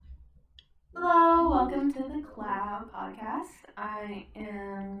welcome to the Cloud Podcast. I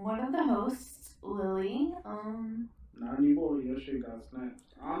am one of the hosts, Lily. Not anymore. Your shit got snapped.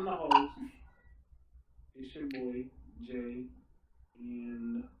 I'm the host. It's your boy Jay,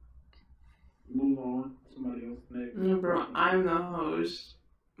 and move on. Somebody else next. No, bro, I'm the host,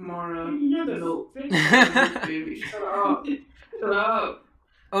 Mara. You're the no, host. baby. Shut up. Shut up.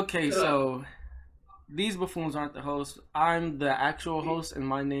 Okay, so these buffoons aren't the hosts. I'm the actual host, and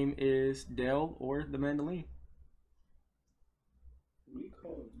my name is Dale, or the Mandolin.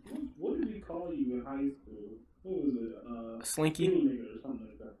 What did we call you in high school? What was it? Slinky? Nigga or something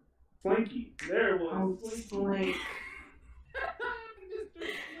like that. Slinky. There it was. Oh, Slinky.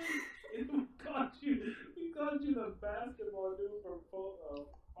 We called you the basketball dude from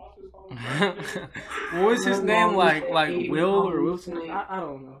Foster's Home. What was his name? Like Will or Wilson? I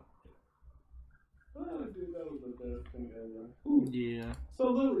don't know. Oh, dude, that was the best thing ever. Ooh. Yeah. So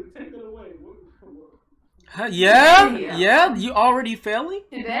Lily, take it away. Yeah? You already failing?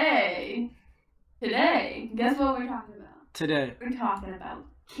 Today, guess what we're talking about? Today. We're talking about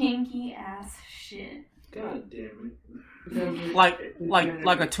kinky ass shit. God damn it.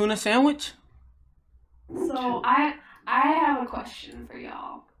 Like a tuna sandwich? So I have a question for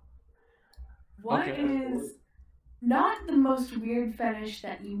y'all. What Okay. is not the most weird fetish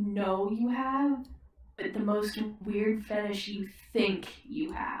that you know you have, but the most weird fetish you think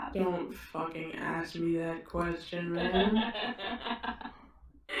you have? Don't fucking ask me that question, man.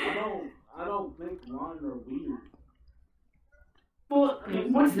 I don't think mine are weird. Well,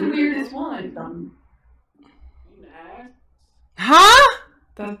 what's the weirdest one? Eating ass? Huh?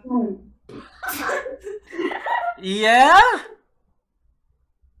 That's Yeah?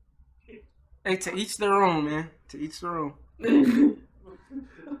 Hey, to each their own, man. To each their own. I'm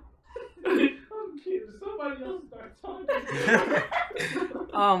kidding. Somebody else start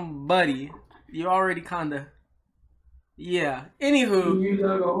talking. Buddy, you already kinda. Yeah. Anywho. You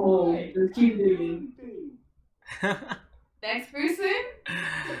dug a hole. Just keep digging. Next person?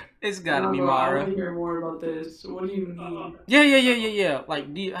 It's gotta be I Mara. want to hear more about this. What do you mean? Yeah. Like,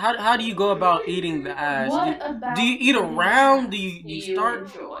 how do you go about eating the ass? What about Do you eat around? Do you start?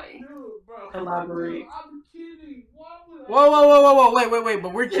 Enjoy? Dude, bro. Elaborate. I'm kidding. Why would Whoa! Wait!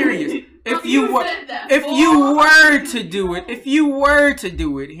 But we're curious. If you were to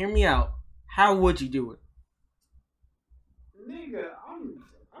do it, hear me out. How would you do it? Nigga, I'm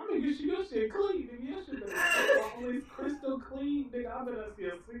gonna get your shit clean. Nigga, your shit better always crystal clean. Nigga, I better see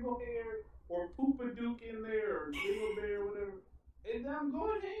a single hair or poopadook in there or jingle bear or whatever. And I'm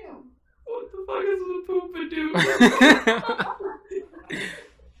going ham. What the fuck is a poopadoo?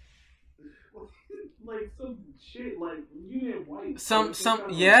 Like some shit like Union White.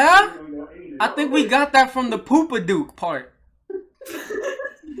 Yeah? I think we got that from the poopadook part.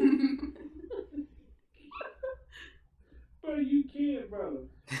 Bro, you can't, bro.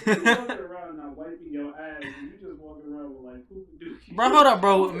 You walking around not wiping your ass, and you just walking around with like poopadook. Bro, hold up,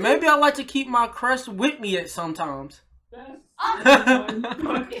 bro. Maybe I like to keep my crest with me at sometimes. That's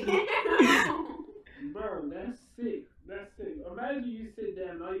bro, that's sick. That's sick. Imagine you sit down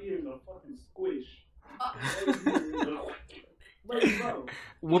and all you hear is a fucking squish. Like, bro.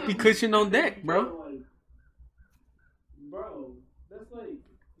 Whoopee cushion on deck, bro. Bro, that's like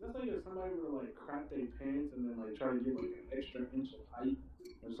if somebody were to like crap their pants and then like try to get like an extra inch of height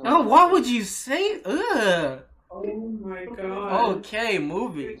or something. Oh, why would you say? Ugh. Oh my god. Okay,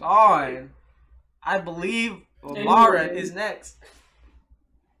 moving on. I believe Lamara is next.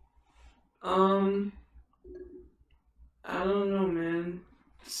 I don't know, man.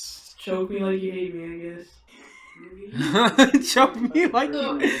 Choke me like you hate me, I guess. Choke me like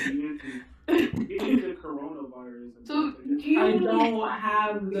So- you. Getting the coronavirus. So, I don't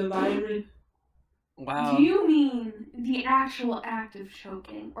have the virus. Wow. do you mean the actual act of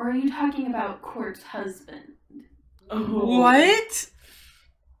choking, or are you talking about Court's husband? Oh. What?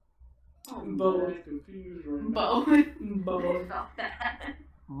 I'm Both. very confused right now. Both. Both. About that.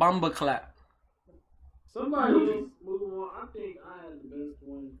 Bumba clap. Somebody else move on. I think I had the best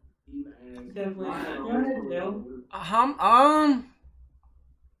one. Eating ass. Definitely. I had Go ahead, Dale.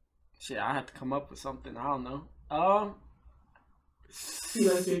 Shit, I have to come up with something. I don't know.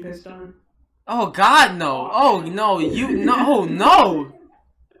 You like being pissed on? Oh God, no. Oh no, no.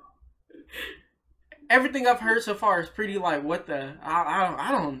 Everything I've heard so far is pretty like what the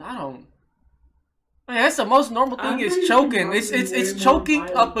I don't. Man, that's the most normal thing is choking. It's choking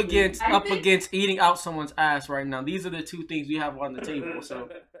up against eating out someone's ass right now. These are the two things we have on the table. So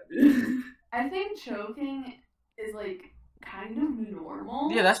I think choking is like kind of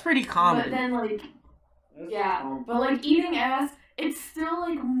normal. yeah, that's pretty common. But then like That's yeah, but like eating ass, it's still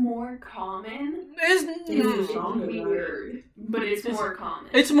like more common. It's song about it. weird, but it's more common.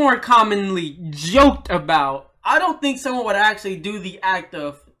 It's more commonly joked about. I don't think someone would actually do the act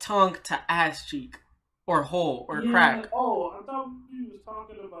of tongue to ass cheek or hole or crack. Oh, I thought you was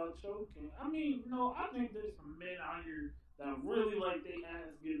talking about choking. I mean, no, I think there's some men out here that really like they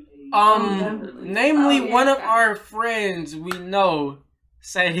ass getting ate. Namely, one of our friends we know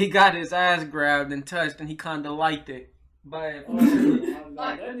said he got his ass grabbed and touched, and he kind of liked it. But Who?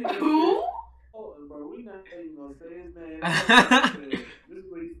 Oh, bro, we not even gonna say his name. This is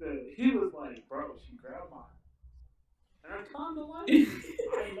what he said. He was like, bro, she grabbed mine. And I kind of like it.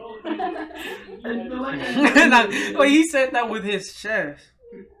 I know. Well, he said that with his chest.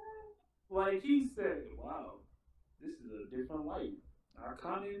 Like, he said, wow, this is a different life. I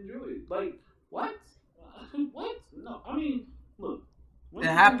kind of enjoy it. Like, what? What? No, I mean, look. It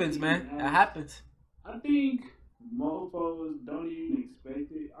happens, man. It happens. I think mofos don't even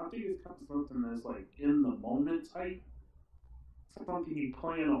expect it. I think it's kind of something that's like in the moment type. Something you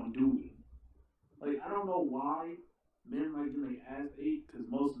plan on doing. Like, I don't know why men like getting their ass ate, because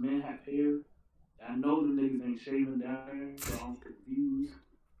most men have hair. I know the niggas ain't shaving down there, so I'm confused.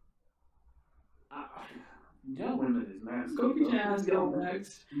 Y'all women is nasty. Go get your ass go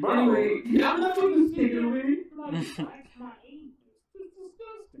next. Bro, Anyway, I'm not fucking taking away. Like, my anus. It's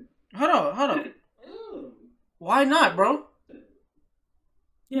disgusting. Hold on. Ew. Why not, bro?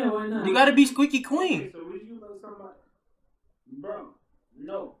 Yeah, why not? You gotta be squeaky clean. Okay, so would you let somebody... Bro,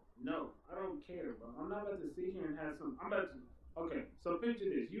 no, I don't care, bro. I'm not about to sit here and have some... I'm about to... Okay, so picture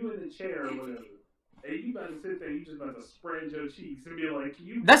this. You in the chair or whatever. And you about to sit there and you just about to spread your cheeks and be like, can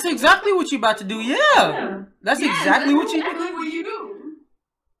you... That's exactly what you about to do, yeah. That's exactly what you exactly what you do.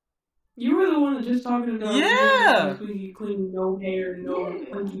 You were the one that just talking about Yeah. clean, no hair, no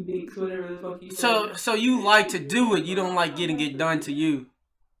funky dinks, whatever the fuck you said. So you like to do it, you don't like getting it done to you.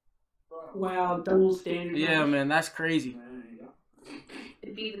 Wow, double standard. Yeah, man, that's crazy.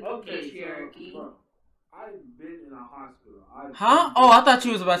 It'd be the Okay, patriarchy. so, bro, I've been in a hospital. Huh? Oh, I thought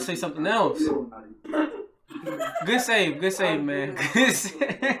you was about to say something else. Good save, man. Good save.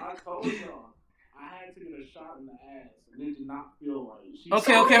 I told y'all, I had to get a shot in the ass, and it did not feel right.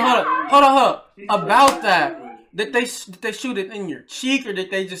 Okay, hold on. About that, did they shoot it in your cheek, or did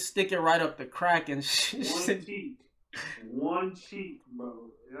they just stick it right up the crack and One cheek,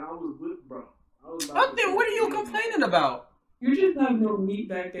 bro. And I was good, bro. Then what are you complaining about? You just have no meat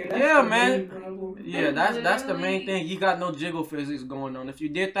back there. That's Yeah, the man. main problem. Yeah, that's the main thing. You got no jiggle physics going on. If you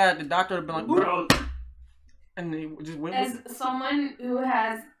did that, the doctor would be like, bro. And they just went. As someone who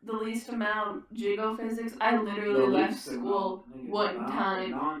has the least amount jiggle physics, I literally left school one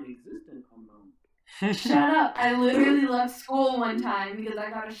time. Non-existent amount. Shut up! I literally left school one time because I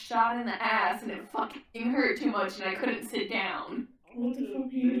got a shot in the ass and it fucking hurt too much and I couldn't sit down. What the fuck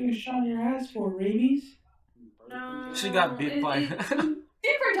are you getting a shot in your ass for? Rabies? She got bit by.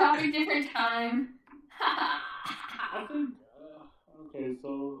 Different topic, different time. I think. Okay,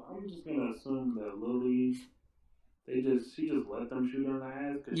 so I'm just gonna assume that Lily, she just let them shoot her in the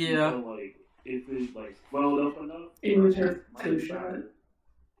ass because she felt like if it like swelled up enough, it was her flu shot.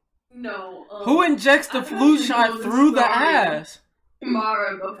 No. Who injects the flu shot through the ass?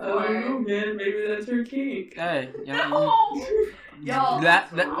 Tomorrow I don't before. know, man. Maybe that's her kink. Hey, No! Y'all.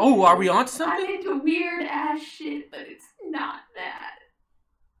 Oh, are we on to I'm something? into weird ass shit, but it's not that.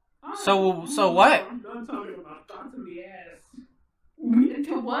 So what? I'm done talking about thoughts in the ass.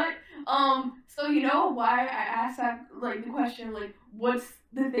 Into what? So you know why I asked that, like, the question, like, what's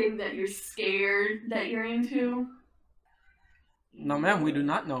the thing that you're scared that you're into? No, ma'am, we do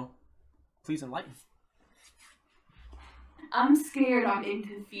not know. Please enlighten. I'm scared I'm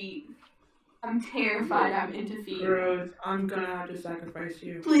into feet. I'm terrified I'm into feet. Gross. I'm gonna have to sacrifice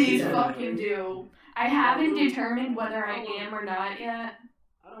you. Please Yeah. fucking do. I haven't determined whether I am or not yet.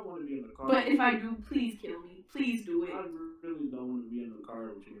 I don't want to be in the car. But if I do, please kill me. Please do I it. really don't want to be in the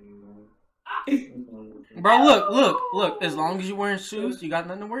car with you anymore. Bro, look. As long as you're wearing shoes, you got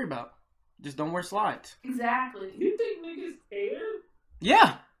nothing to worry about. Just don't wear slides. Exactly. You think niggas care?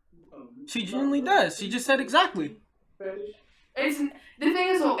 Yeah, she genuinely does. She just said exactly. Fetish? It's the thing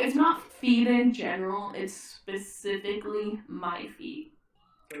is though, it's not feet in general. It's specifically my feet.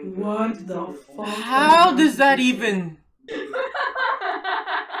 What the fuck? How does that even? I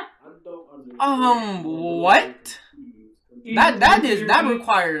don't understand. What? That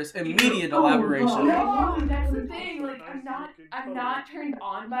requires immediate elaboration. No, that's the thing. Like, I'm not turned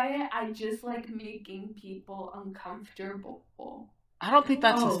on by it. I just like making people uncomfortable. I don't think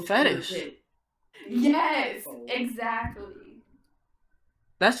that's a fetish. Yes, exactly.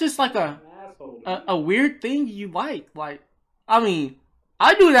 That's just like a weird thing you like. Like, I mean,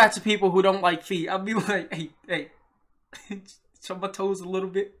 I do that to people who don't like feet. I'll be like, hey, show my toes a little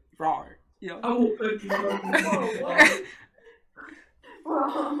bit raw, you know. Oh,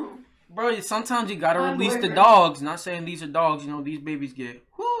 Bro. Bro, sometimes you gotta My release the boyfriend. dogs. Not saying these are dogs, you know, these babies get,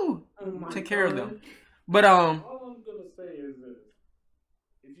 whoo, take care of them. But, All I'm gonna say is this: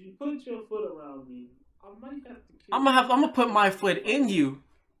 if you put your foot around me, I might have to kill I'm gonna put my foot in you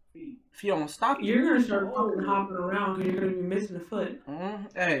feet. if you don't stop me. You're gonna start fucking hopping around because you're gonna be missing a foot.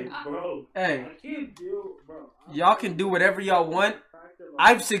 Hey, Bro, hey, I can't deal, bro. y'all can do whatever y'all want.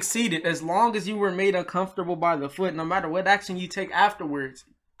 I've succeeded. As long as you were made uncomfortable by the foot, no matter what action you take afterwards,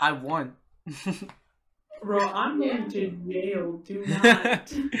 I won. Bro, I'm going to jail. Do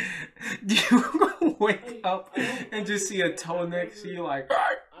not. You wake up and just see a toe next to you, like.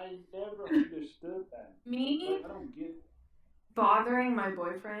 I never understood that. Me Like, I don't get. bothering my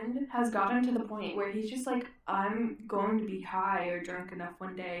boyfriend has gotten to the point where he's just like, I'm going to be high or drunk enough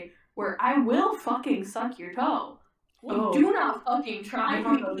one day where I will fucking suck your toe. Like, Oh. do not fucking try I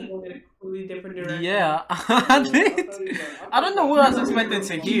thought that was me. going in a completely different direction. Yeah, I don't know what I was expecting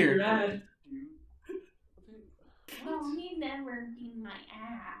to hear. No, he never beat my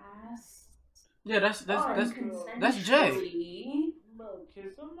ass. Yeah, that's Jay. Consensually. Bro,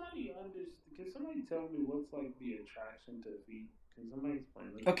 can somebody tell me what's like the attraction to feet? Can somebody explain?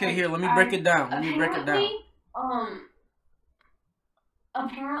 Like, Okay, here, let me break it down.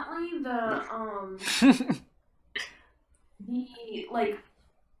 Apparently the like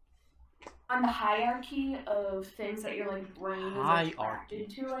on the hierarchy of things that your like brain is attracted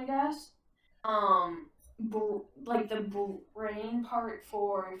to, I guess. Like the brain part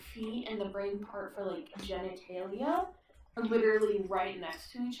for feet and the brain part for like genitalia are literally right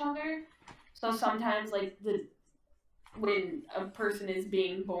next to each other. So sometimes like when a person is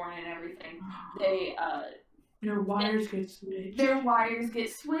being born and everything, they their wires get switched. Their wires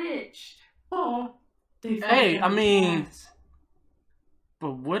get switched. Oh, hey, I mean,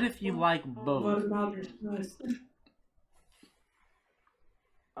 but what if you like both? What about their stress?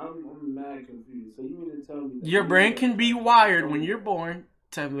 I'm mad confused. So you mean to tell me that your brain can be wired when you're born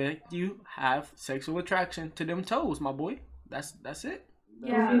to make you have sexual attraction to them toes, my boy. That's it.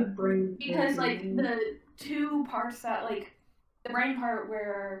 Yeah, because like the two parts that like the brain part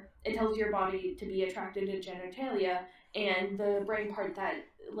where it tells your body to be attracted to genitalia, and the brain part that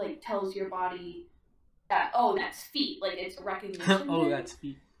like tells your body that that's feet, like it's a recognition. That's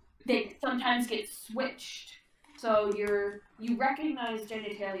feet. They sometimes get switched. So you recognize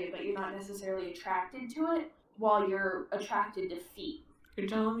genitalia, but you're not necessarily attracted to it, while you're attracted to feet. You're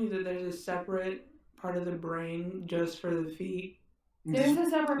telling me that there's a separate part of the brain just for the feet? There's a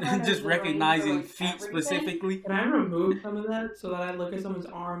separate part just of the recognizing brain for, feet everything. specifically. Can I remove some of that so that I look at someone's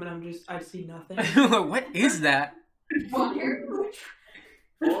arm and I see nothing? What is that? Well,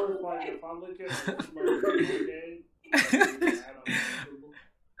 or like if I look at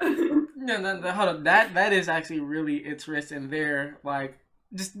No, hold up. That is actually really interesting there. Like,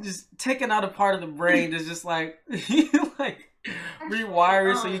 just taking out a part of the brain that's just like, like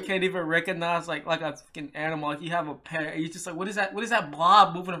rewire it so you can't even recognize like a fucking animal. Like you have a pet, and you're just like, what is that? What is that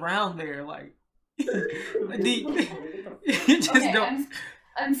blob moving around there? Like, you just don't.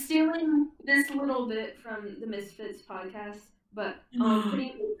 I'm stealing this little bit from the Misfits podcast, but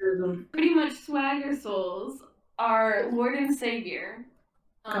pretty much Swagger Souls, our Lord and Savior,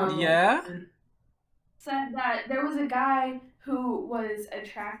 said that there was a guy who was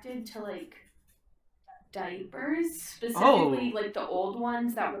attracted to like diapers, specifically like the old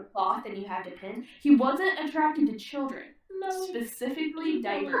ones that were cloth and you had to pin. He wasn't attracted to children. Specifically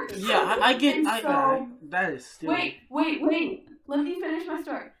diapers. Yeah, I get. That is still. Wait. Let me finish my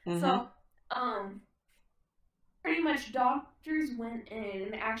story. Mm-hmm. So, pretty much doctors went in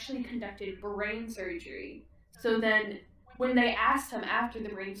and actually conducted brain surgery. So then, when they asked him after the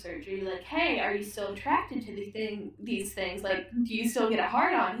brain surgery, like, "Hey, are you still attracted to these things? Like, do you still get a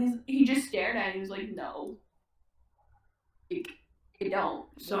hard on?" He just stared at it. He was like, "No, I don't."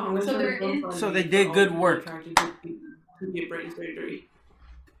 So they did good work. To get brain surgery.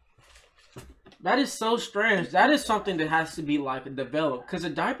 That is so strange. That is something that has to be like developed, because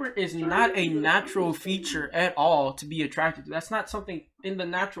a diaper is not a natural feature at all to be attracted to. That's not something in the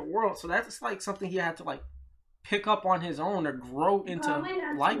natural world. So that's like something he had to like pick up on his own or grow into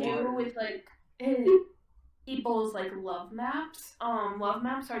liking. To do with like people's like love maps. Love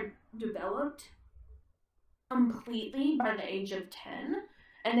maps are developed completely by the age of 10,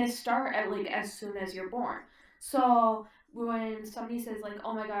 and they start at like as soon as you're born. So when somebody says like,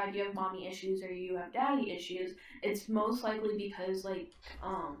 "Oh my God, you have mommy issues or you have daddy issues," it's most likely because like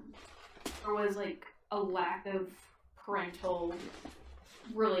there was like a lack of parental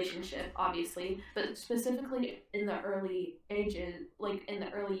relationship, obviously, but specifically in the early ages, like in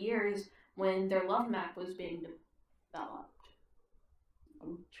the early years when their love map was being developed.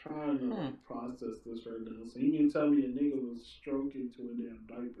 I'm trying to process this right now. So you mean tell me a nigga was stroking to a damn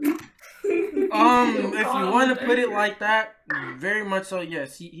diaper? If you want to put it like that, very much so.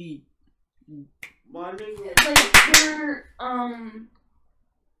 Yes, he. My nigga. Like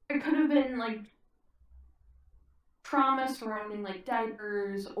it could have been like trauma surrounding like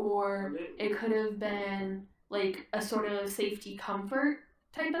diapers, or it could have been like a sort of safety comfort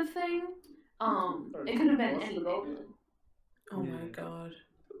type of thing. It could have been anything. Oh my god.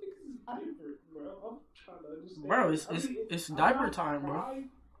 Bro, it's diaper time, bro.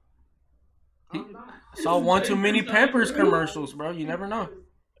 Saw one too many Pampers commercials, bro. You never know.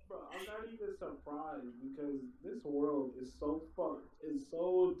 Bro, I'm not even surprised because this world is so fucked. It's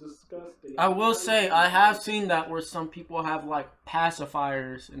so disgusting. I will say I have seen that where some people have like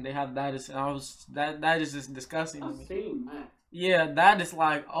pacifiers and they have that. That is just disgusting. I've seen that. Yeah, that is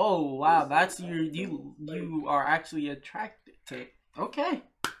like, oh wow, that's you are actually attracted to. Okay,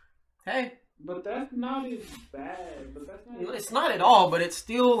 hey. But that's not as bad. But that's not. It's not at all, but it's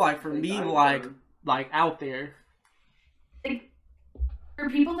still like for me like out there. Like, for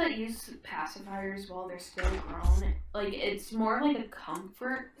people that use pacifiers while they're still grown, like it's more like a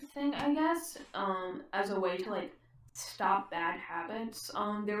comfort thing, I guess. As a way to like stop bad habits.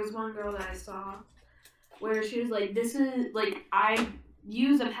 There was one girl that I saw where she was like, "This is like I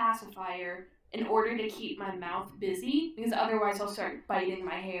use a pacifier in order to keep my mouth busy because otherwise I'll start biting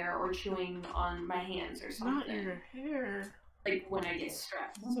my hair or chewing on my hands or something." Not your hair. Like when I get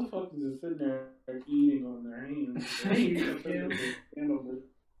stressed. Motherfuckers are sitting there eating on their hands.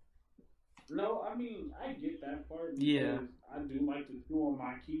 No, I mean I get that part. Yeah. I do like to chew on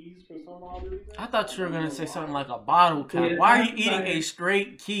my keys for some odd reason. I thought you were gonna say something like a bottle cap. Why are you eating a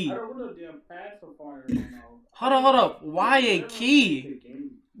straight key? I don't want a damn pacifier. You know. Hold up. Why a key?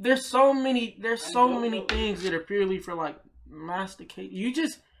 There's so many things that are purely for like masticate. You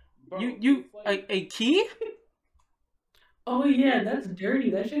just a key? Oh yeah, that's dirty.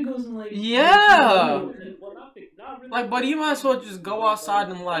 That shit goes in like yeah. Like, buddy, you might as well just go outside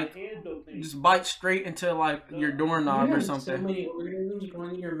and like just bite straight into like your doorknob or something. So many organisms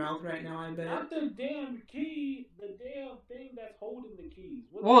going in your mouth right now. I bet. Not the damn key. The damn thing that's holding the keys.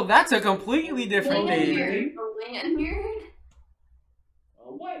 Well, that's a completely different thing. A lanyard.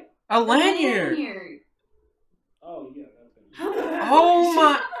 What? A lanyard. Oh yeah, that's it. Oh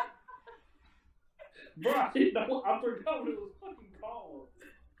my. Bro, I forgot what it was fucking called.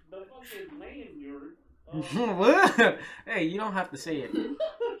 The fucking lanyard. What? Hey, you don't have to say it.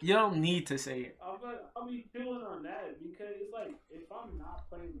 You don't need to say it. I'll be chewing on that because it's like if I'm not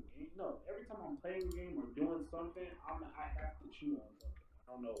playing the game. No, every time I'm playing the game or doing something, I have to chew on something.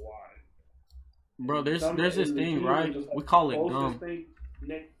 I don't know why. Bro, there's this thing, right? We call it gum.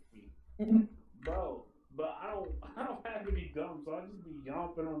 Next to me. Bro, but I don't have any gum, so I just be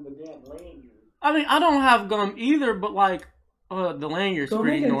yomping on the damn lanyard. I mean, I don't have gum either, but like, the lanyard's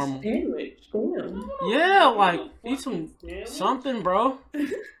pretty normal. Sandwich. Damn. Yeah, like eat something, bro.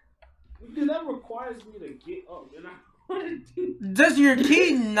 Because that requires me to get up, and I want to do. Does your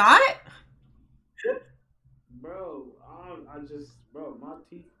key not? Bro, bro, my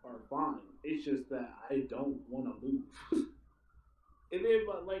teeth are fine. It's just that I don't want to move. And then,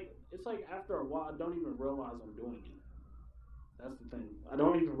 but like, it's like after a while, I don't even realize I'm doing it. That's the thing. I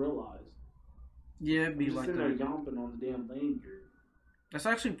don't even realize. Yeah, it'd be I'm just like sitting there that. yomping on the damn lanyard. That's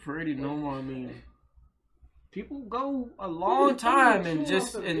actually pretty normal. I mean, people go a long time and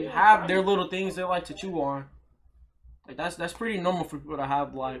have their little things they like to chew on. Like that's pretty normal for people to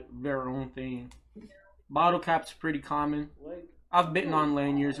have like their own thing. Bottle caps pretty common. Like, I've bitten on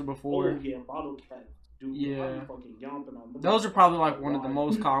lanyards before. Oh yeah, bottle caps. Dude, yeah. Fucking yomping on them. Those are probably like one of the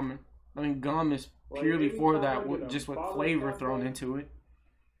most common. I mean, gum is purely for that, just with flavor thrown into it.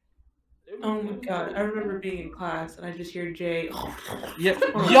 Oh my god, I remember being in class and I just hear Jay. Yeah.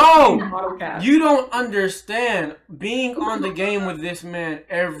 Yo! You don't understand being on the game with this man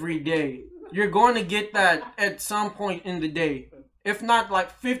every day. You're going to get that at some point in the day. If not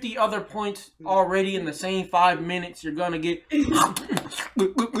like 50 other points already in the same 5 minutes, you're going to get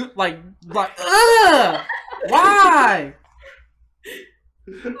like, why?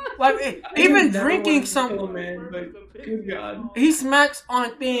 Like, even drinking something, man, but good God. He smacks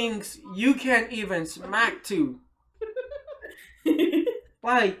on things you can't even smack to.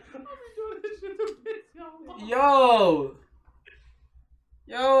 Like, yo,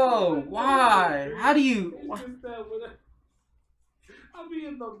 why? How do you? I'll be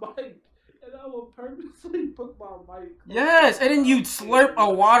in the bike, and and I would purposely put my mic. Yes, and then you'd slurp a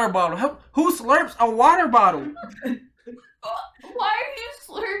water bottle. Who slurps a water bottle? Why are you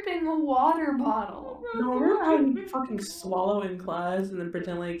slurping a water bottle? No, remember how you fucking swallow in class and then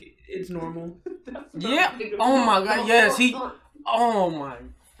pretend like it's normal? Yeah. Oh my god. Yes, he. Oh my.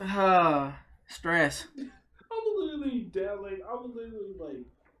 Stress. I was literally down, like I was literally like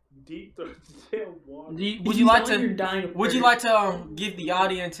deep the damn water. Would you like You're to? dying of Would you thirst. like to give the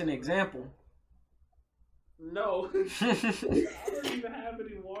audience an example? No, I don't even have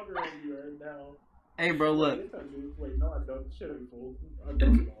any water on me right now. Hey, bro, look. Yes, I do. Wait, no, I don't. Shut up, fool. I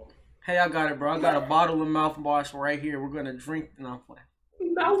don't know. Hey, I got it, bro. I got a bottle of mouthwash right here. We're gonna drink. No.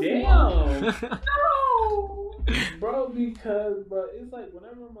 Damn. No. Bro, because, bro, it's like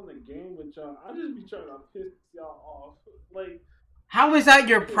whenever I'm on the game with y'all, I just be trying to piss y'all off. Like, How is that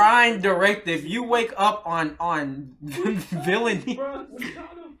your prime directive? You wake up on villainy. bro, it's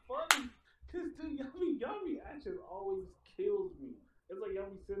kind of funny. Because, dude, y'all be actions always kills me. It's like y'all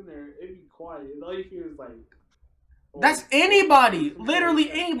be sitting there, it be quiet, and all you hear is like, That's anybody.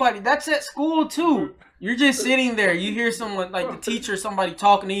 Literally anybody. That's at school too. You're just sitting there. You hear someone, like the teacher, somebody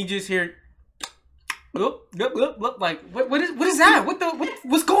talking, and you just hear, like, what is that?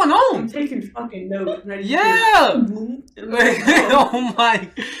 What's going I'm on? taking fucking notes. Ready Yeah. To Oh my.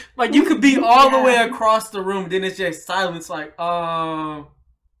 Like, you could be all the way across the room, then it's just silence, like,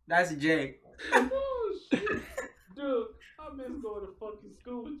 that's Jay. oh shit. Dude, I miss going to fucking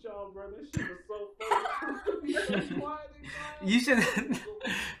school with y'all, bro. That shit was so funny. You should.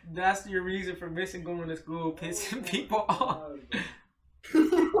 That's your reason for missing going to school, pissing people off.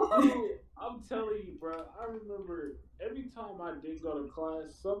 Dude, I'm telling you, bro. I remember every time I didn't go to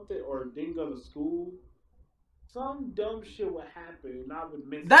class, or didn't go to school, some dumb shit would happen, and I would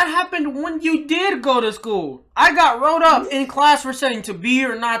miss. That happened when you did go to school. I got wrote up in class for saying to be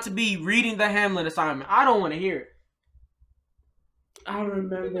or not to be reading the Hamlet assignment. I don't want to hear it. I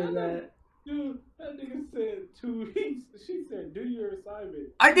remember that. Dude, that nigga said 2 weeks. She said, do your assignment.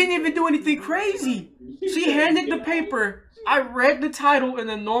 I didn't even do anything crazy. She said, handed the "Get out." paper. I read the title in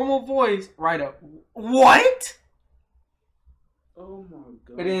a normal voice. Right up. What? Oh my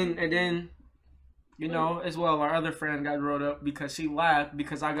god. And then, you know, as well, our other friend got wrote up because she laughed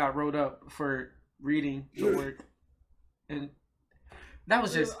because I got wrote up for reading the work. And that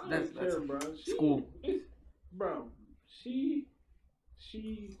was just, that's bro. school. Bro, she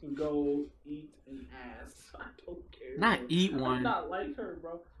can go eat an ass. I don't care. Not bro. eat I'm one. not like her,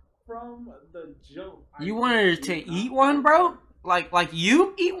 bro. From the jump. You want her to eat one, bro? Like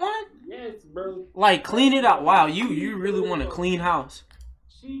you eat one? Yes, bro. Like, clean it up. Wow, you really want a clean house.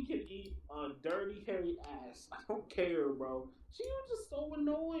 She can eat a dirty, hairy ass. I don't care, bro. She was just so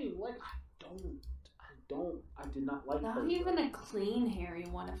annoying. Like, I did not like her. Not even a clean hairy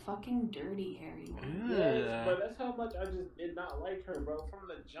one, a fucking dirty hairy one. Yes, but that's how much I just did not like her, bro. From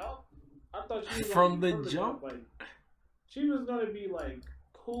the jump, I thought she was From the jump? like, she was gonna be like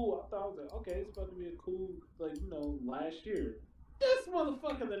cool. I thought I was like, okay, it's about to be a cool, like, you know, last year. This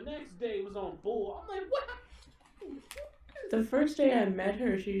motherfucker the next day was on bull. I'm like, what? The first day I met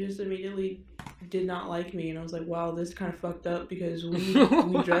her, she just immediately did not like me, and I was like, wow, this is kind of fucked up because we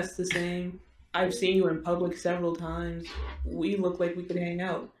dress the same. I've seen you in public several times. We look like we could hang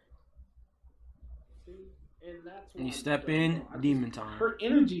out. And that's You step in, demon time. Her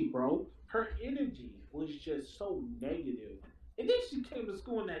energy, bro. Her energy was just so negative. And then she came to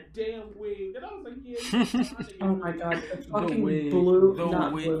school in that damn wig, and I was like, yeah. Oh my god, the fucking wig, blue, the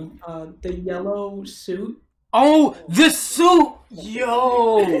not wig. blue, the yellow suit. Oh, the suit!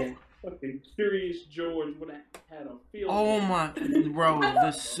 Yo! Fucking Curious George would have had a field. Oh my, bro,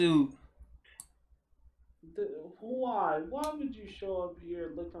 the suit. Why? Why would you show up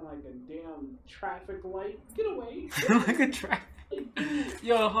here looking like a damn traffic light? Get away. Like a traffic.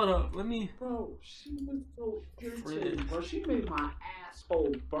 Yo, hold up. Let me. Bro, she was so irritating, bro. She made my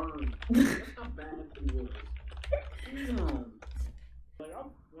asshole burn. That's how bad she was. Damn. Like,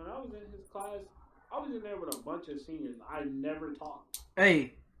 when I was in his class, I was in there with a bunch of seniors. I never talked.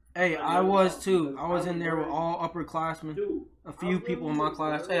 Hey, I was too. I was in there with all upperclassmen. Dude, A few people in my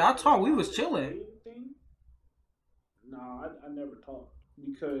class. Hey, I thought we was chilling. No, I never talked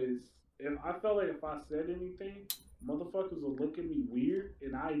because if I felt like if I said anything, motherfuckers would look at me weird,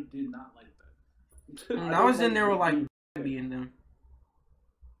 and I did not like that. I was in there with like being them.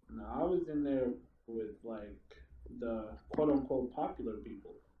 No, I was in there with like the quote unquote popular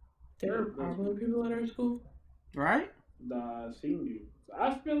people. There are popular people at our school? Right? The seniors.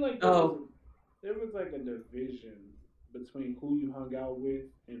 I feel like there was like a division between who you hung out with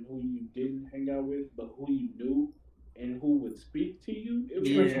and who you didn't hang out with, but who you knew. and who would speak to you, it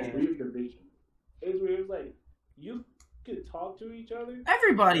was like a weird division. It was like you could talk to each other.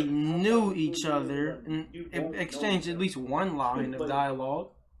 Everybody knew each other and exchanged at least one line of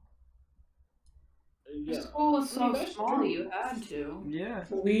dialogue. The school was so small, you had to. Yeah.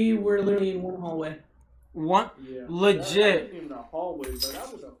 We were literally in one hallway. Legit. That wasn't even a hallway, but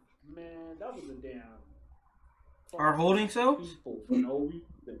that was a damn. Our holding cells? People for no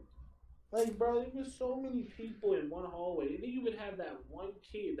reason. Like, bro, there was so many people in one hallway, and then you would have that one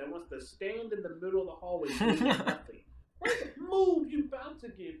kid that wants to stand in the middle of the hallway doing nothing. Like, move, you about to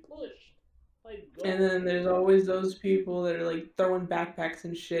get pushed. Like, go. And then there's always those people that are like throwing backpacks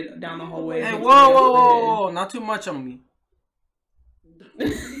and shit down the hallway. Hey, whoa! Not too much on me.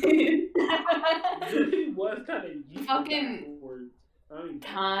 It was kind of fucking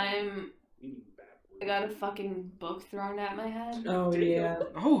time. I got a fucking book thrown at my head. Oh yeah.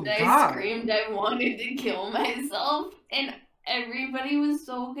 Oh God. I screamed I wanted to kill myself, and everybody was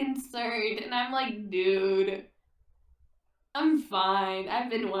so concerned, and I'm like, dude, I'm fine.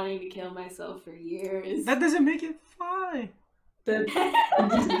 I've been wanting to kill myself for years. That doesn't make it fine. That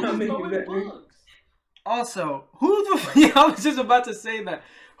does not make it better. Also, yeah, I was just about to say that.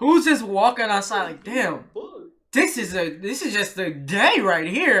 Who's just walking outside like, damn, this is just a day right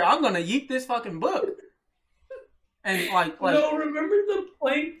here. I'm gonna yeet this fucking book. And like no, remember the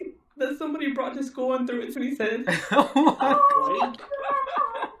plank that somebody brought to school and threw it to me said? Oh my God.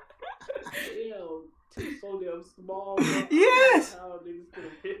 So damn small. Yes.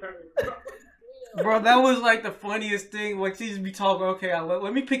 Bro, that was like the funniest thing. Like she just be talking. Okay,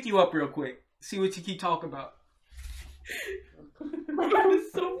 let me pick you up real quick. See what you keep talking about. That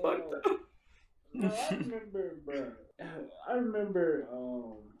was so fucked up. No, I remember,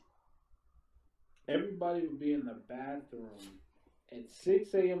 everybody would be in the bathroom at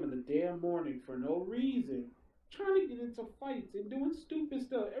 6 a.m. in the damn morning for no reason, trying to get into fights and doing stupid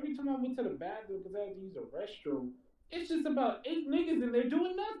stuff. Every time I went to the bathroom because I had to use a restroom, it's just about 8 niggas in there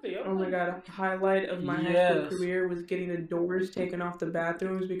doing nothing. Oh my God, a highlight of my high school career was getting the doors taken off the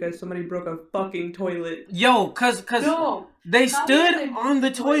bathrooms because somebody broke a fucking toilet. Yo, cause they stood on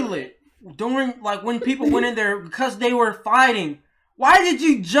the toilet during, like, when people went in there because they were fighting. Why did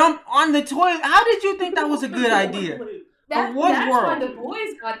you jump on the toilet? How did you think that was a good idea? That's why the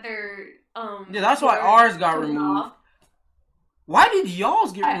boys got their yeah, that's why ours got removed. Why did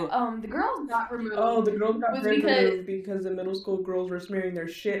y'all's get removed? The girls got removed. Oh, the girls got removed because the middle school girls were smearing their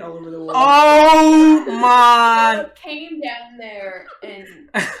shit all over the wall. Oh my! Came down there and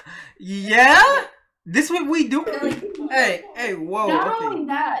yeah, this what we do. Hey, whoa! Not only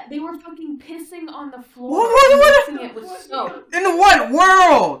that, they were fucking pissing on the floor. What? Mixing it with soap. In what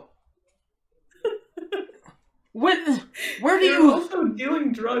world? Where do you also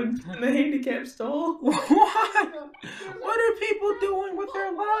dealing drugs in the handicap stall? What are people doing with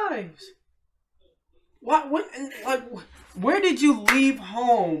their lives? What like where did you leave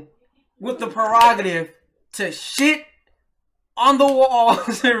home with the prerogative to shit on the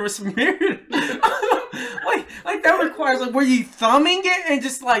walls and smear it? like that requires, like, were you thumbing it and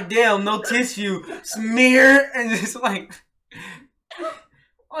just like, damn, no tissue, smear and just like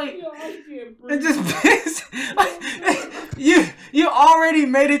and just piss. You already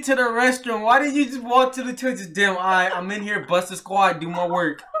made it to the restroom. Why didn't you just walk to the toilet? Just, damn, I'm in here, bust a squad, do my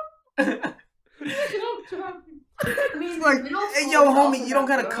work. I mean, like, hey, yo, homie, you don't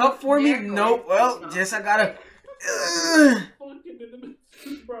got a cup for me? Nope. Well, guess I gotta.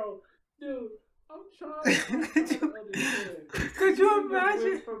 Bro, dude, I'm trying. Could you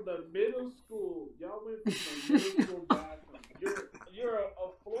imagine? From the middle school, y'all went from the middle school bathroom. You're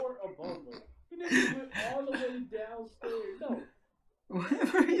a floor above us. You niggas went all the way downstairs. No.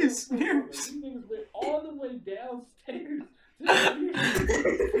 Where are you smearing? You niggas went all the way downstairs.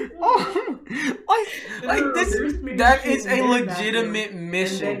 That is a legitimate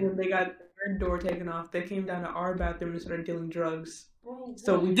mission. And then when they got their door taken off, they came down to our bathroom and started dealing drugs. Bro,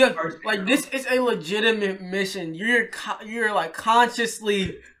 so we like, this is a legitimate mission. You're like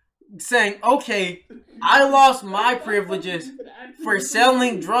consciously saying, okay, I lost my privileges for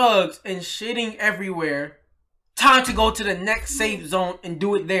selling drugs and shitting everywhere. Time to go to the next safe zone and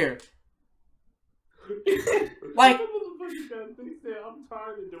do it there. Like, I'm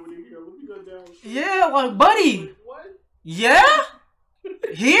tired of doing it here. Let me go down. Yeah, like, buddy. What? Yeah?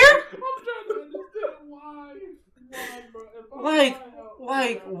 Here? I'm trying to understand why.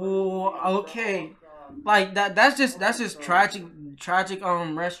 Why, bro? Okay. Like that's just tragic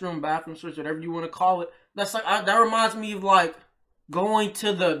restroom, bathroom switch, whatever you want to call it. That's like that reminds me of like going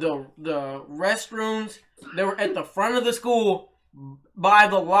to the restrooms that were at the front of the school by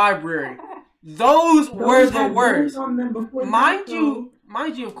the library. Those were Those the had worst. bones on them before Mind that, you, though.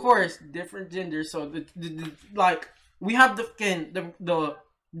 mind you, of course, different genders. So the like we have the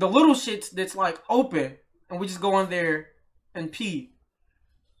little shits that's like open, and we just go on there and pee.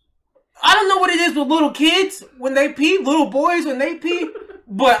 I don't know what it is with little kids when they pee, little boys when they pee,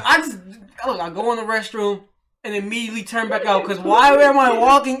 but I go in the restroom and immediately turn back out because why am I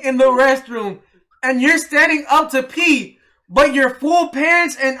walking in the restroom and you're standing up to pee, but your full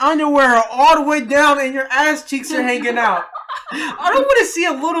pants and underwear are all the way down and your ass cheeks are hanging out? I don't want to see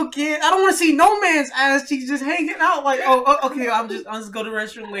a little kid. I don't want to see no man's ass cheeks just hanging out. Like, okay, I'll just go to the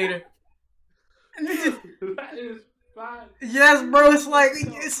restroom later. And this is, That is fine. yes, bro. It's like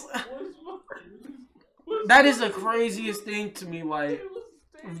What's that is the funny? craziest thing to me. Like, It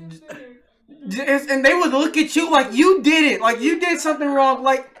was standing there. and they would look at you like you did it, like you did something wrong.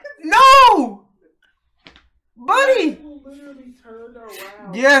 Like, no, buddy. People literally turned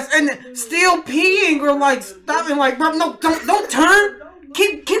around. Yes, and still peeing or like stopping. Like, bro, no, don't turn.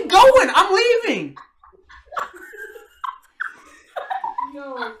 Keep going. I'm leaving.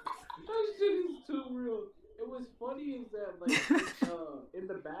 Yo, that shit is too real. It was funny is that like in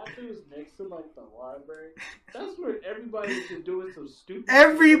the bathrooms next to like the library, that's where everybody was doing some stupid.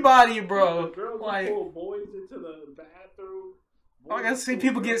 Everybody, shit. bro. The girls Like, would pull boys into the bathroom. like I see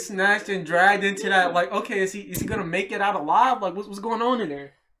people get snatched and dragged into that. Like, okay, is he gonna make it out alive? Like, what's going on in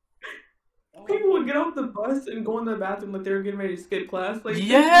there? People would get off the bus and go in the bathroom like they were getting ready to skip class. Like,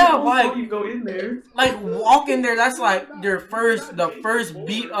 Yeah, you like you go in there. like walk in there. That's like the first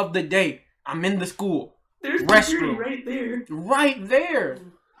beat of the day. I'm in the school. There's Restroom. security right there. Right there.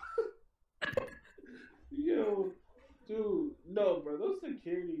 Yo, dude, no, bro. Those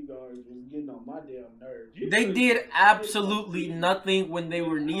security guards was getting on my damn nerves. They did absolutely nothing when they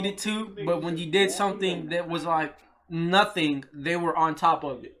were needed to, but when you did something that was like nothing, they were on top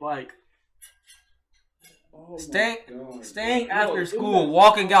of it. Like Oh my God. staying No, after it school, was-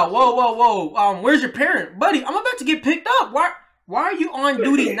 walking out. Whoa. Where's your parent, buddy? I'm about to get picked up. Why are you on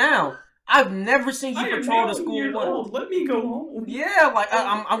duty now? I've never seen you I am patrol the 19 school years once. old. Let me go home. Yeah, like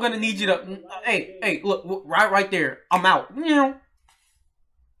I'm gonna need you to. Hey, look, right there. I'm out.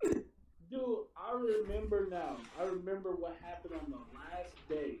 Dude, I remember now. I remember what happened on the last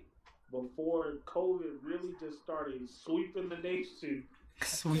day before COVID really just started sweeping the nation.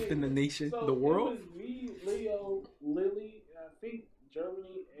 Sweeping the nation, So the world. It was me, Leo, Lily, and I think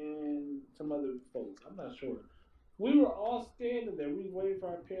Germany and some other folks. I'm not sure. We were all standing there. We waiting for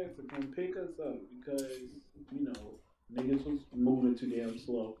our parents to come pick us up because, you know, niggas was moving too damn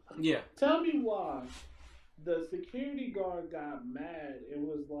slow. Yeah. Tell me why the security guard got mad. It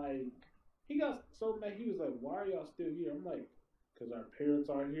was like, he got so mad. He was like, why are y'all still here? I'm like, because our parents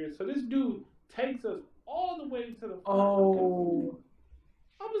aren't here. So this dude takes us all the way to the front. Oh.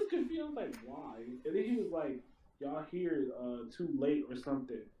 I was confused, like, why? And then he was like, y'all here too late or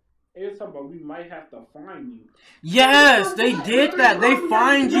something. And it's talking about we might have to fine you. Yes, they did that. They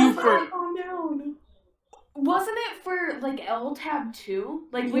fined you for. Calm down. Wasn't it for like L-Tab too?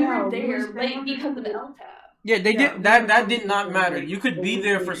 Like we Yeah, were we there were late there. because of L-Tab. Yeah, they Yeah, did that. we That were did not there matter. late. You could be We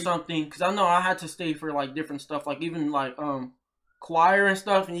there were for there. something because I know I had to stay for like different stuff, like even like choir and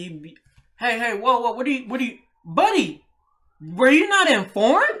stuff. And you be, hey, whoa, what do you, buddy? Were you not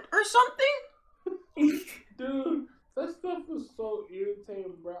informed or something? Dude, that stuff was so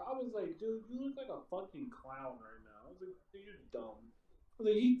irritating, bro. I was like, dude, you look like a fucking clown right now. I was like, dude, you're dumb. I was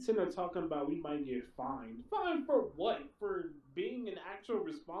like, he's sitting there talking about we might get fined. Fined for what? For being an actual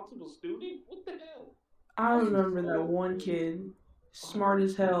responsible student? What the hell? I remember that one kid, smart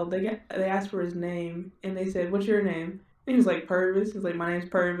as hell. They asked for his name and they said, "What's your name?" And he was like, "Purvis." He's like, "My name's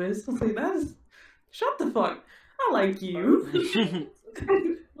Purvis." I was like, shut the fuck. I like you.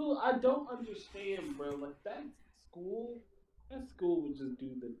 Dude, I don't understand, bro. Like that school would just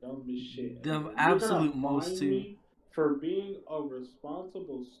do the dumbest shit. The You're gonna absolute most, fine too. me for being a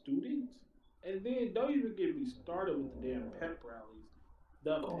responsible student, and then don't even get me started with the damn pep rallies.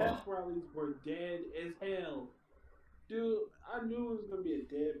 The pep rallies were dead as hell. Dude, I knew it was gonna be a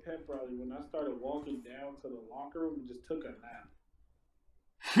dead pep rally when I started walking down to the locker room and just took a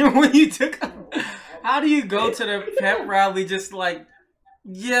nap. When you took, how do you go to the pep rally just like,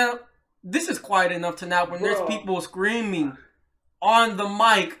 yeah, this is quiet enough to nap when there's Bro. people screaming on the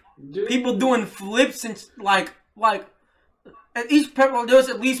mic, Dude, people doing flips and like at each pep rally there's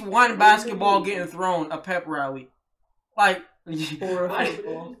at least one basketball getting thrown a pep rally, like Or a Right, football. but it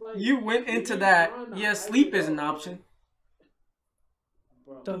was like, you went into you're that. trying to Yeah, hype sleep it is an up, option.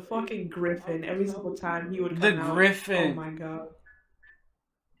 bro. The fucking Griffin. Every single time he would The come out. Griffin. Oh my god.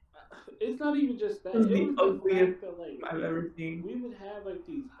 it's not even just that. It was It the was the ugliest fact that like I've ever seen. we would have like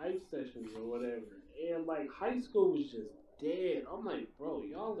these hype sessions or whatever, and like high school was just dead. I'm like, bro,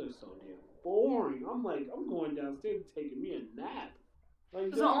 y'all are so damn boring. I'm like, I'm going downstairs and taking me a nap.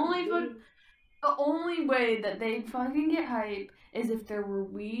 Like, The only way that they fucking get hype is if there were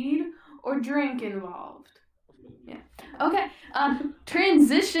weed or drink involved. Yeah. Okay.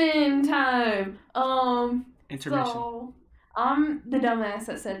 Transition time. Intermission. So I'm the dumbass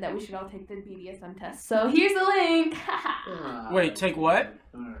that said that we should all take the BDSM test. So here's the link. Wait, take what?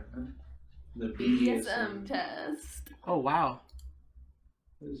 The BDSM test. Oh wow.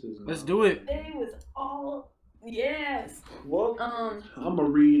 Let's not- do it. It was all yes. Well, I'm gonna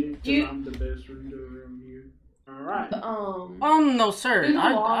read it because You- I'm the best reader around here. All right. No, sir. Do the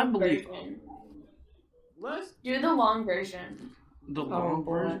I long believe version. Let's Do the long version. the long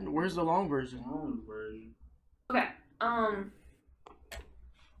boy. version. Where's the long version? long version. Okay.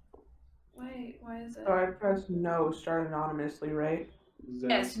 Wait, why is it? So I pressed no, start anonymously, right?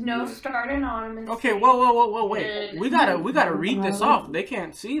 Yes, no, start anonymous. Okay, whoa, wait. We gotta read this off. They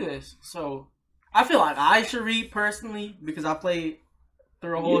can't see this, so I feel like I should read personally because I played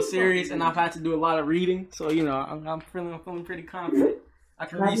through a whole series and I've had to do a lot of reading. So you know, I'm feeling pretty confident. I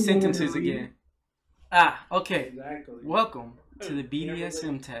can read sentences again. Okay. Exactly. Welcome to the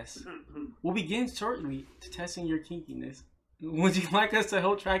BDSM test. We'll begin shortly to testing your kinkiness. Would you like us to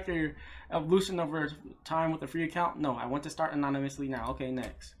help track your evolution over time with a free account? No, I want to start anonymously now. Okay,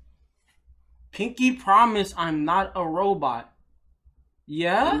 next. Pinky promise I'm not a robot.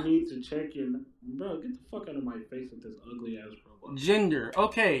 Yeah? You need to check your... Bro, get the fuck out of my face with this ugly ass robot. Gender.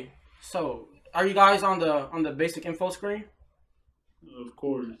 Okay. So, are you guys on the basic info screen? Of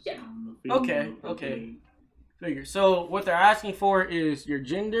course. Yeah. Okay. Figure. So, what they're asking for is your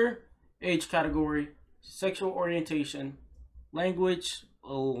gender, age category, sexual orientation, language,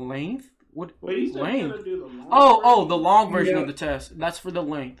 length. What Wait, you said length? you're gonna do the long Oh, the long version Yeah. of the test. That's for the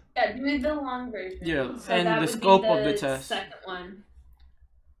length. Yeah, do the long version. Yeah, So and that the would scope be of the test. Second one.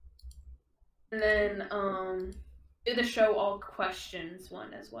 And then do the show all questions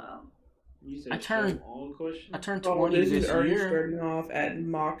one as well. You said I turned- show all questions? I turned Oh, 20 this this is already year. starting off at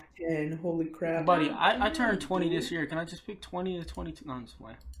Mach 10. Holy crap. Buddy, I turned 20 this year. Can I just pick 20 to 22? No, I'm just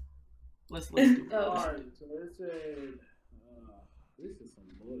playing. Let's do it. Oh. Alright, so it said... this is some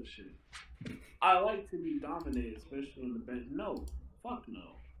bullshit. I like to be dominated, especially in the bed. No. Fuck no.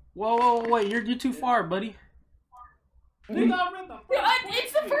 Whoa, wait, you're too far, buddy. Nigga, I read the first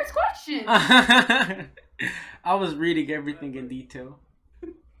It's the first question. I was reading everything in detail.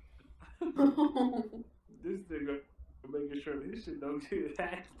 This nigga making sure this shit don't get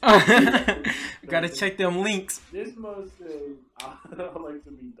hacked. Gotta check them links. This must say I like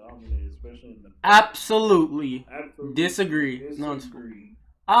to be dominated, especially in the Absolutely. Absolutely disagree. No, disagree.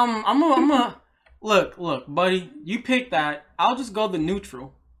 I'm a look, buddy. You pick that. I'll just go the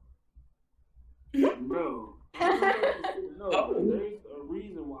neutral. Bro. No, there's a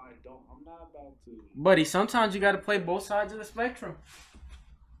reason why I don't. I'm not about to. Buddy, sometimes you gotta play both sides of the spectrum.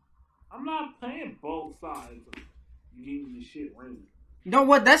 I'm not playing both sides of getting the shit ringing. You know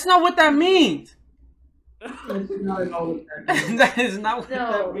what? That's not what that means. That's not at all what that means. That is not what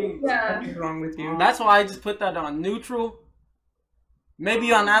No, that means. yeah. Something's wrong with you. That's why I just put that on neutral.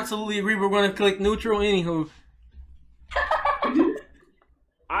 Maybe on absolutely agree. We're gonna click neutral. Anywho,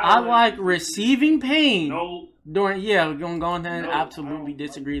 I like receiving pain No. during. Yeah, we're gonna go ahead and No, absolutely I don't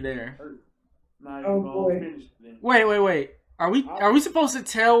disagree there. Not Oh, even gonna boy. finish then. Wait. Are we supposed to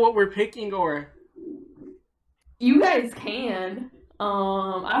tell what we're picking or? You guys can.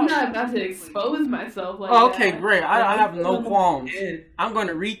 I'm not about to expose myself like Oh, okay, that. great. I have no qualms. Yeah. I'm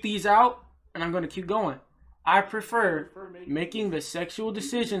gonna read these out and I'm gonna keep going. I prefer making the sexual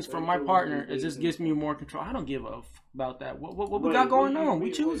decisions for my partner as this gives me more control. I don't give a f about that. What we got going on?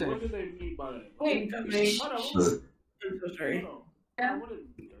 We choosing. What do they mean by that? Wait, Hold on, hold on. I'm so sorry. Hold on. Yeah. What is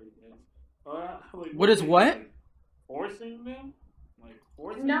like, What is what? Like, forcing them? Like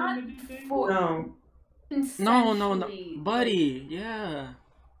forcing Not them to do things? No. No, Consensually. buddy. Yeah.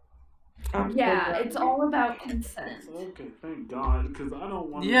 I'm so Yeah, glad. it's all about consent. Okay, thank God, because I don't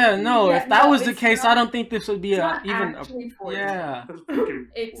want. Yeah, no. Yeah, If that no, was the it's case, not- I don't think this would be It's a not even. actually forced. Yeah. That's fucking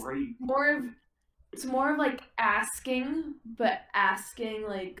It's great. It's more of like asking, but asking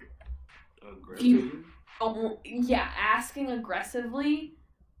like Aggressive. asking aggressively,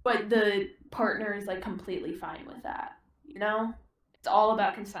 but the partner is like completely fine with that. You know, it's all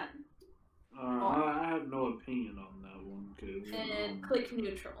about consent. I have no opinion on that one. Cause, And click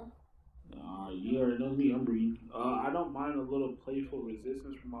neutral. you already know me. I'm reading. I don't mind a little playful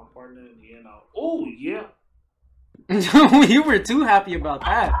resistance from my partner in the end. Oh yeah. You were too happy about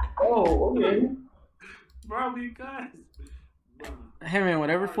that. Oh Oh, okay. Probably because. Hey man,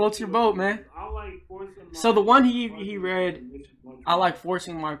 whatever floats your boat, man. I like forcing. So the one he read, I like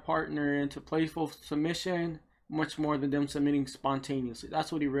forcing my partner into playful submission much more than them submitting spontaneously.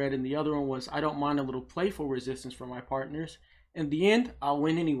 That's what he read. And the other one was, I don't mind a little playful resistance from my partners. In the end, I'll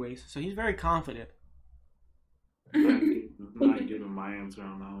win anyways. So he's very confident. I'm not giving my answer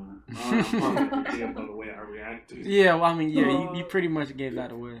on that one. I'm probably by the way I reacted. Yeah, well, I mean, yeah, you pretty much gave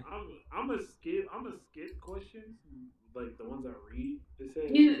that away. I'm a skip questions, like the ones I read. It says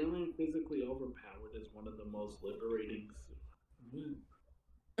feeling physically overpowered is one of the most liberating. You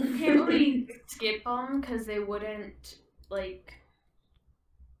can't really skip them because they wouldn't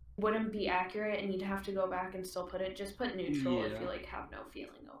be accurate, and you'd have to go back and still put it. Just put neutral if you have no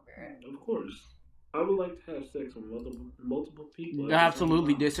feeling over it. Of course, I would like to have sex with multiple people. I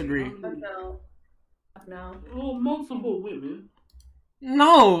absolutely disagree. No. Oh, multiple women.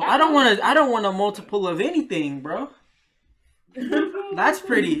 No, I don't want a multiple of anything, bro. That's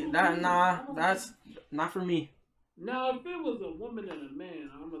pretty. That's not for me. Now, if it was a woman and a man,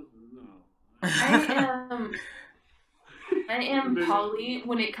 I am poly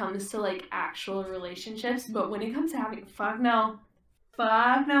when it comes to actual relationships, but when it comes to having fuck no,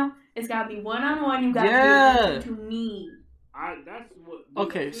 it's gotta be one-on-one. You gotta do it to me. That's what.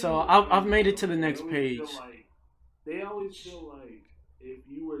 Okay, so I've made it to the next page. They always feel like if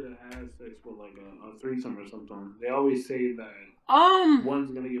you were to have sex with a threesome or something, they always say that one's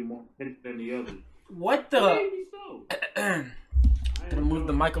gonna get more attention than the other. What the? Maybe so. I'm gonna move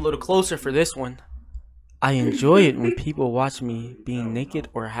the mic a little closer for this one. I enjoy it when people watch me being naked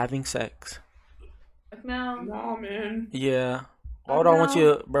or having sex. No, man. Yeah. Why would I want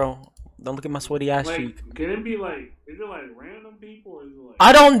you, bro? Don't look at my sweaty ass cheek. Can it be is it random people or is it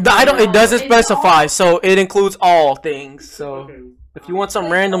I don't. It doesn't specify, so it includes all things. So if you want some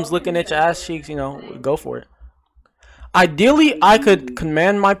randoms looking at your ass cheeks, go for it. Ideally, I could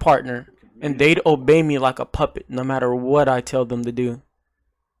command my partner, and they'd obey me like a puppet, no matter what I tell them to do.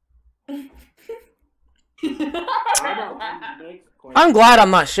 I'm glad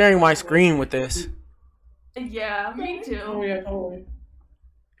I'm not sharing my screen with this. Yeah, me too. Oh yeah, totally.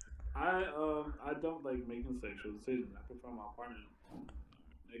 I don't like making sexual decisions. I prefer my partner.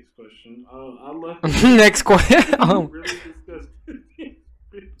 Next question. I love. Next question. Really disgusting.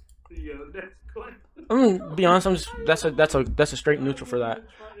 Next question. I'm gonna be honest. That's a straight neutral for that.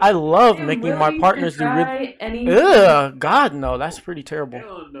 I love making my partners do really. Ugh, God no, that's pretty terrible.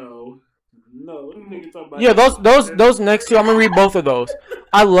 Hell no. No, about yeah, those next two, I'm gonna read both of those.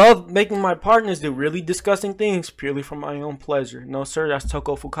 I love making my partners do really disgusting things purely for my own pleasure. No, sir, that's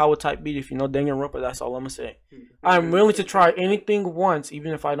Toko Fukawa type beat. If you know Danganronpa, that's all I'm gonna say. I'm willing to try anything once,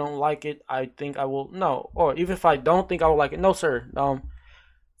 even if I don't like it. I think I will or even if I don't think I will like it. No, sir.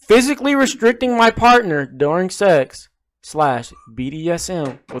 Physically restricting my partner during sex /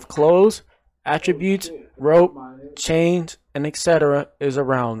 BDSM with clothes, attributes, rope, chains, and etc. is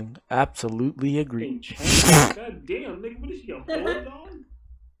around. Absolutely agree. God damn, nigga, what is she, a bulldog?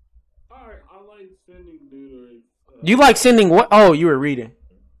 Alright, I like sending nude. You like sending what? Oh, you were reading.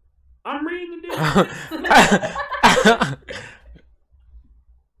 I'm reading the dude. I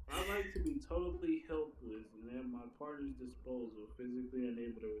like to be totally helpless and at my partner's disposal, physically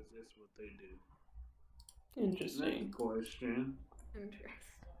unable to resist what they do. Interesting. Next question.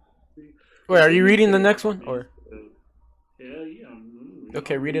 Interesting. Wait, are you reading the next one? Or yeah.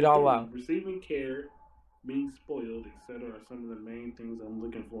 Okay, read it all out. Receiving care, being spoiled, etc. are some of the main things I'm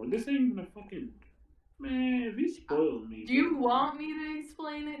looking for. This ain't even a fucking man. If he spoiled me, do you want me to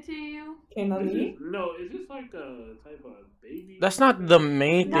explain it to you? No, is this like a type of baby? That's not the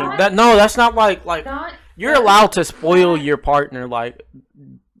main thing. That's not like you're allowed to spoil your partner. Like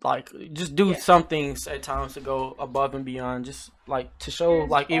just do some things at times to go above and beyond. Just to show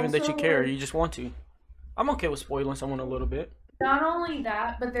even that you care. You just want to. I'm okay with spoiling someone a little bit. Not only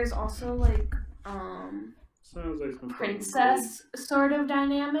that, but there's also sounds like some princess sort of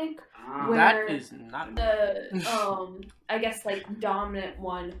dynamic where that is not the I guess dominant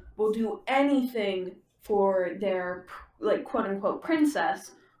one will do anything for their quote unquote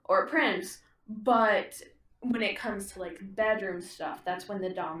princess or prince, but when it comes to bedroom stuff, that's when the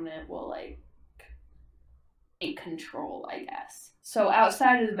dominant will take control, I guess. So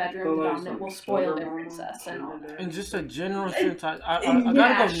outside of the bedroom, the dominant will spoil their princess and all that. In just a general sense, I gotta go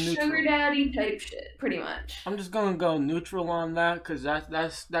neutral. Sugar daddy type shit, pretty much. I'm just gonna go neutral on that because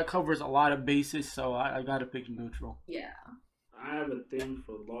that covers a lot of bases. So I gotta pick neutral. Yeah. I have a thing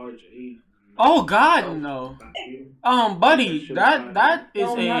for large Oh God, no. Buddy, that is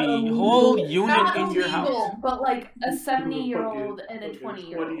No, not a illegal. whole unit Not in your house. illegal, but like a Fucking 70-year-old and a 20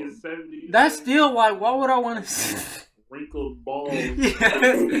 20-year-old. and 70. That's still like, why would I want to? Wrinkled balls.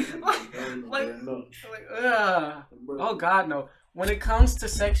 Yeah. Oh God, no. When it comes to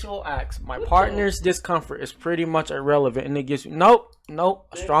sexual acts, my partner's discomfort is pretty much irrelevant, and it gives me nope. I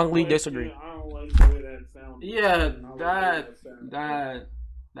strongly disagree. I don't like the way that sounds. Yeah, that.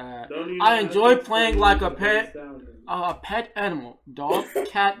 I enjoy playing like a pet animal, dog,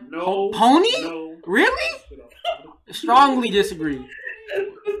 cat, pony. No. Really? Strongly disagree. As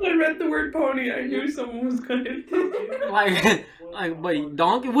soon as I read the word pony, I knew someone was gonna Like, but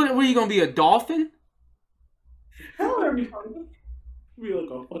donkey? What are you gonna be, a dolphin? Hell are we Be like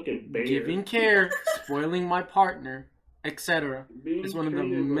a fucking bear. Giving care, spoiling my partner, etc. It's one of the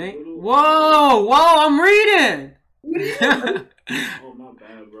main. little... Whoa, I'm reading. Oh, my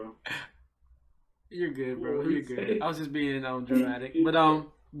bad, bro. You're good, bro. You're good. I was just being dramatic, but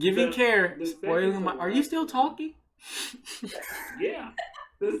giving care, spoiling my. Are you still talking? Yeah.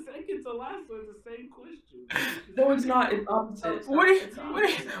 The second to last one is the same question. No, it's not. It's opposite.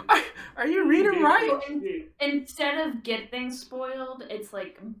 Are you reading right? Instead of get things spoiled, it's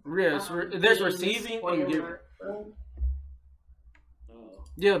like Yes, there's being receiving and giving. spoiler.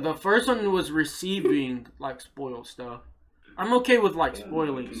 Yeah, the first one was receiving like spoiled stuff. I'm okay with like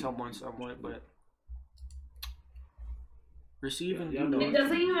spoiling someone somewhat, but receiving. It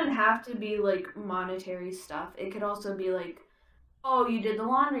doesn't even have to be like monetary stuff. It could also be like, oh, you did the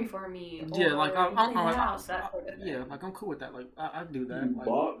laundry for me. Yeah, or like you cleaned the house, that sort of thing. Yeah, like I'm cool with that. Like I do that. You Like,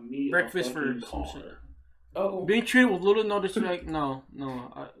 bought me breakfast a for fucking some car. shit. Oh, Being treated with little no disrespect. No.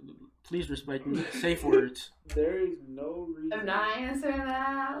 Please respect me. Safe words. There is no reason. I'm not answering that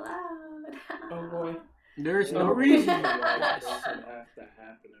out loud. oh boy. There is no No reason. why that doesn't have to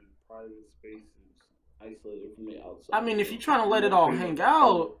happen in private spaces, isolated from the outside. I mean, if you're trying to let it all hang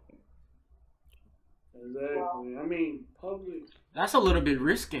out, Exactly. I mean, public. that's a little bit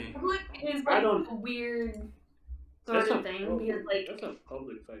risky. Public is I like don't- a weird sort of thing because like That's a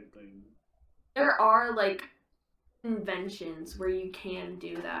public type thing. there are like conventions where you can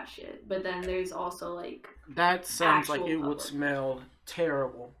do that shit, but then there's also like That sounds like Actual it would public. smell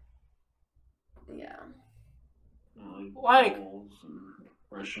terrible. yeah. Like- balls and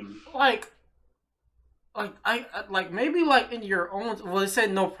depression. Like I like maybe like in your own. Well, it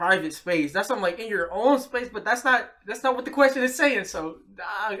said no private space. That's something like in your own space, but that's not what the question is saying. So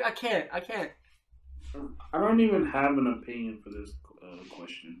I can't. I don't even have an opinion for this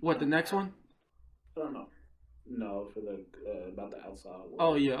question. What, the next one? I don't know. No, for the about the outside world.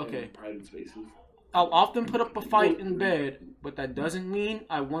 Oh, yeah, and okay. Private spaces. I'll often put up a fight in bed, but that doesn't mean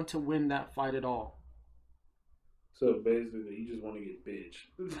I want to win that fight at all. So basically, you just want to get bitched.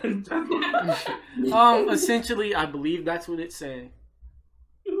 Essentially, I believe that's what it's saying.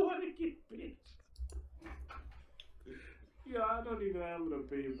 You want to get bitched. Yeah, I don't even have an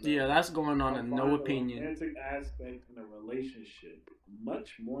opinion. For that. Yeah, that's going on I in find no the opinion. romantic aspect in a relationship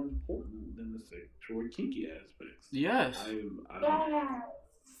much more important than the sexual or kinky aspects. Yes. I don't.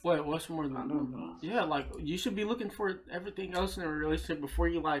 Wait, what's more than I don't know. Yeah, like you should be looking for everything else in a relationship before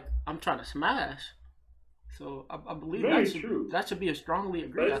you like. I'm trying to smash. So I believe Very that should true. be a strongly But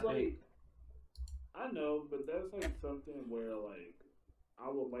agreed. I it's think. like, I know, but that's like something where like I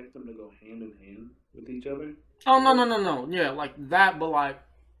would like them to go hand in hand with each other. Oh no. Yeah, like that, but like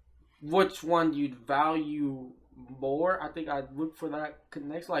which one you'd value more? I think I'd look for that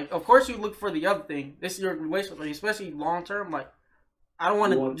connection. Like, of course you look for the other thing. This is your relationship, like, especially long term. Like, I don't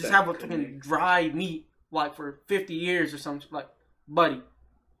want to just have a fucking dry meat like for 50 years or something. Like, buddy,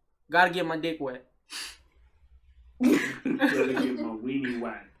 gotta get my dick wet. Gotta get my weenie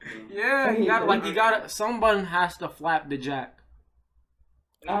whacked. Yeah, you gotta. Someone has to flap the jack.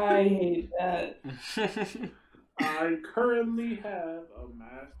 I hate that. I currently have a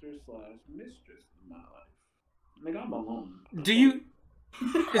master/mistress in my life. Nigga, I'm alone. Do you?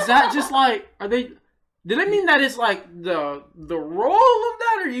 Is that just like? Are they? Did it mean that it's like the role of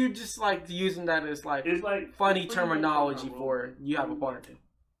that, or you just like using that as like It's like funny pretty much terminology like a for role. you have a partner?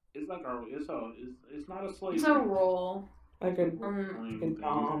 It's like it's not a slave. It's a role. Like a Like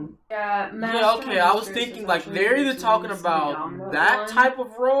dom. Yeah, Yeah, okay. I was thinking like they're either talking about that type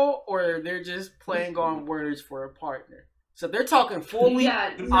of role, or they're just playing on words for a partner. So they're talking fully. Yeah,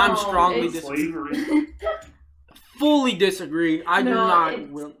 I'm no, strongly it's- slavery. Fully disagree. I do No,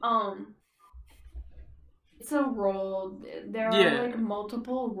 not. It's a role. There Yeah. are like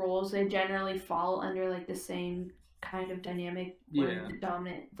multiple roles. They generally fall under like the same kind of dynamic. Yeah. The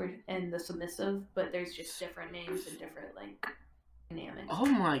dominant and the submissive, but there's just different names and different like dynamic. Oh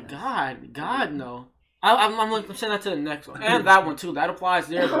my God, no. I'm sending that to the next one, and that one too. That applies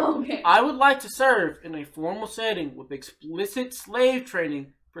there. Okay. I would like to serve in a formal setting with explicit slave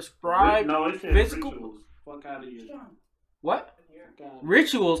training, prescribed physical. Rituals. Fuck out of here. What?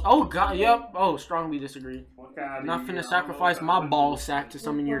 Rituals? Oh God, yep. Oh, strongly disagree. Fuck out of Not here. finna sacrifice my ball sack to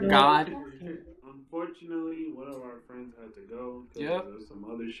some of your god. Unfortunately, one of our friends had to go because Yep. of some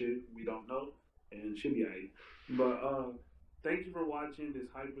other shit we don't know, and she'll be alright. But thank you for watching this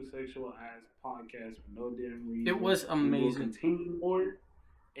hypersexual ass podcast for no damn reason. It was amazing. We will continue more.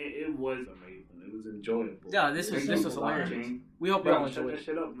 It was amazing. It was enjoyable. Yeah, this was hilarious. Watching. We hope y'all Shut enjoyed that it.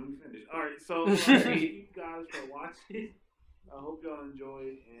 shit up. Let me finish. All right, so thank you guys for watching. I hope y'all enjoy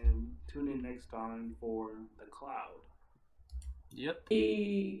and tune in next time for The Cloud. Yep.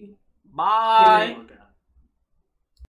 Hey. Bye. Okay.